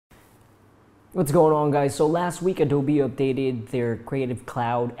What's going on, guys? So last week Adobe updated their Creative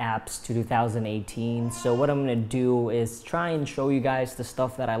Cloud apps to 2018. So what I'm going to do is try and show you guys the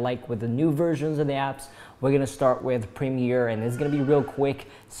stuff that I like with the new versions of the apps. We're going to start with Premiere, and it's going to be real quick.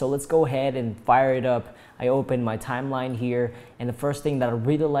 So let's go ahead and fire it up. I opened my timeline here, and the first thing that I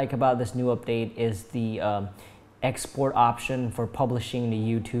really like about this new update is the export option for publishing to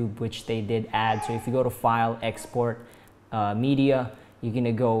YouTube, which they did add. So if you go to File, Export, Media, you're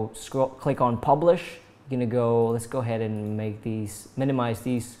gonna go click on Publish. You're gonna go, let's go ahead and make these, minimize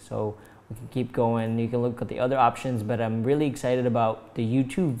these so we can keep going. You can look at the other options, but I'm really excited about the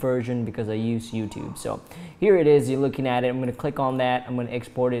YouTube version because I use YouTube. So here it is, you're looking at it. I'm gonna click on that. I'm gonna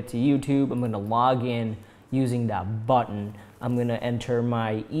export it to YouTube. I'm gonna log in using that button. I'm gonna enter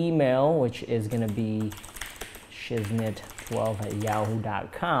my email, which is gonna be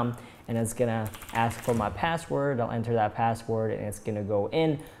shiznit12@yahoo.com. and it's gonna ask for my password. I'll enter that password and it's gonna go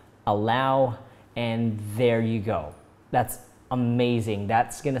in, allow, and there you go. That's amazing.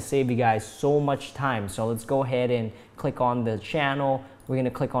 That's gonna save you guys so much time. So let's go ahead and click on the channel. We're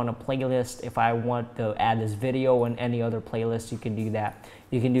gonna click on a playlist. If I want to add this video and any other playlist, you can do that.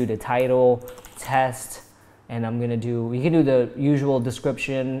 You can do the title, test, and I'm gonna do, you can do the usual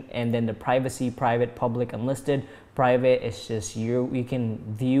description and then the privacy, private, public, unlisted. Private is just you can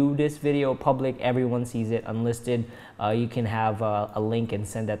view this video. Public, everyone sees it. Unlisted, you can have a link and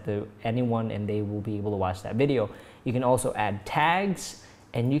send that to anyone and they will be able to watch that video. You can also add tags,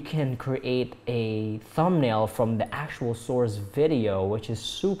 and you can create a thumbnail from the actual source video, which is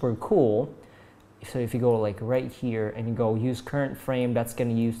super cool. So if you go like right here and you go use current frame, that's going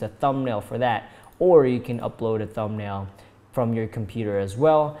to use the thumbnail for that. Or you can upload a thumbnail from your computer as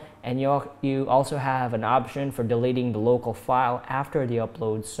well. And you also have an option for deleting the local file after the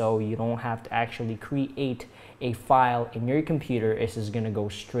upload, so you don't have to actually create a file in your computer. It's just gonna go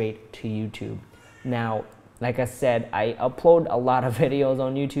straight to YouTube. Now, like I said, I upload a lot of videos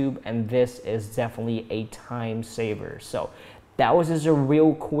on YouTube, and this is definitely a time saver. So that was just a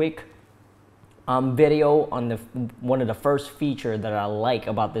real quick video on one of the first features that I like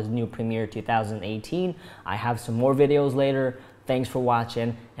about this new Premiere 2018. I have some more videos later. Thanks for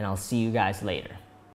watching, and I'll see you guys later.